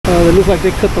They look like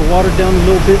they cut the water down a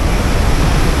little bit.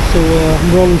 So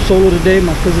I'm rolling solo today.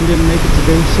 My cousin didn't make it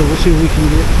today, so we'll see what we can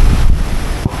get.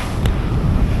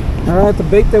 Alright, the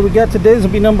bait that we got today is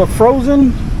gonna be number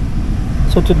frozen.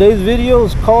 So today's video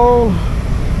is called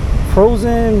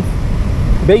Frozen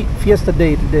Bait Fiesta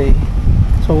Day today.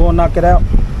 So we'll knock it out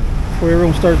before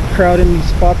everyone starts crowding these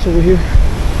spots over here.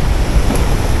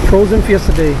 Frozen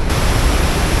Fiesta Day.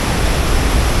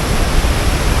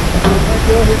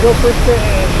 Here we go, first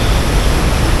fish.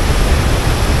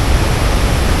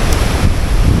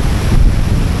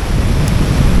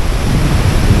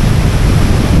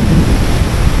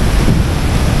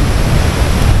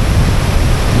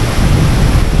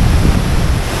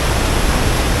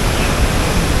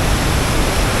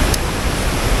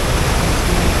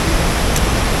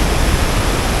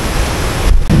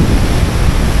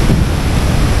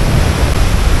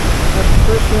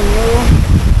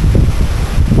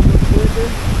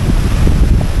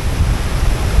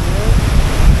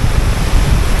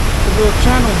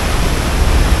 Channel.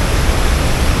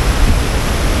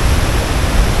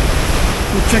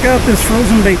 Well, check out this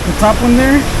frozen bait. The top one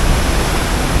there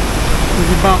is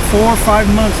about 4 or 5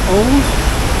 months old.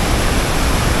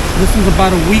 This one's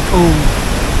about a week old.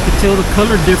 You can tell the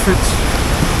color difference.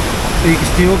 So you can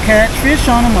still catch fish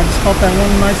on them. I just caught that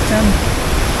one nice 10.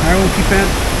 Alright, we'll keep at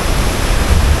it.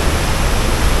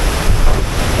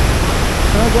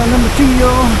 I got number 2,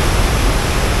 y'all.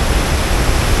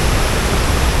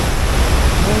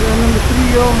 Number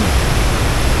 3, y'all.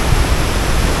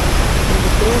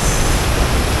 Number 3.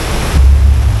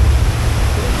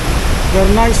 Got a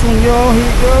nice one, y'all. Here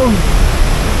we go.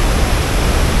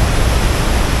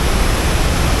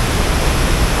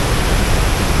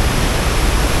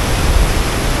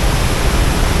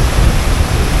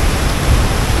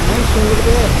 Nice one, look at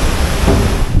that.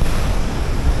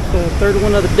 The third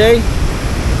one of the day.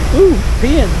 Ooh,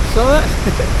 peeing. Saw that?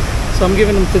 So I'm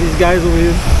giving them to these guys over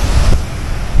here.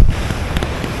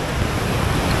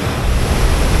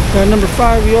 Got number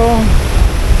 5, y'all.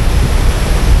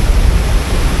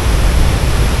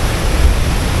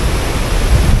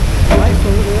 Nice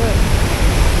one, look at that.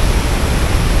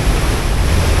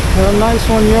 Got a nice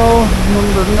one, y'all.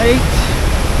 Number 8.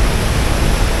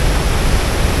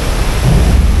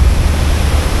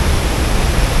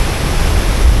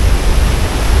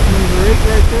 Number 8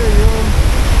 right there, y'all.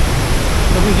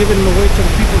 Let me give it away to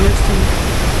the people next to me.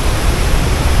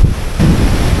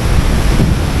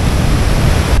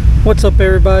 What's up,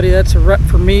 everybody? That's a wrap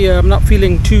for me. I'm not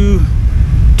feeling too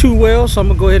well, so I'm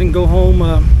gonna go ahead and go home.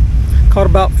 Caught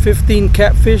about 15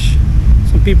 catfish.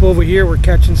 Some people over here were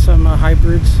catching some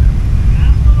hybrids,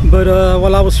 but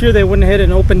while I was here, they went ahead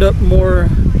and opened up more.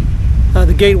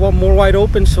 The gate more wide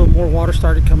open, so more water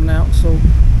started coming out. So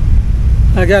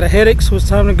I got a headache, so it's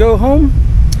time to go home.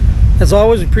 As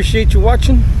always, appreciate you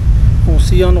watching, and we'll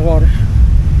see you on the water.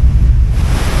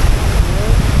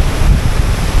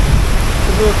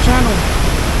 Channel.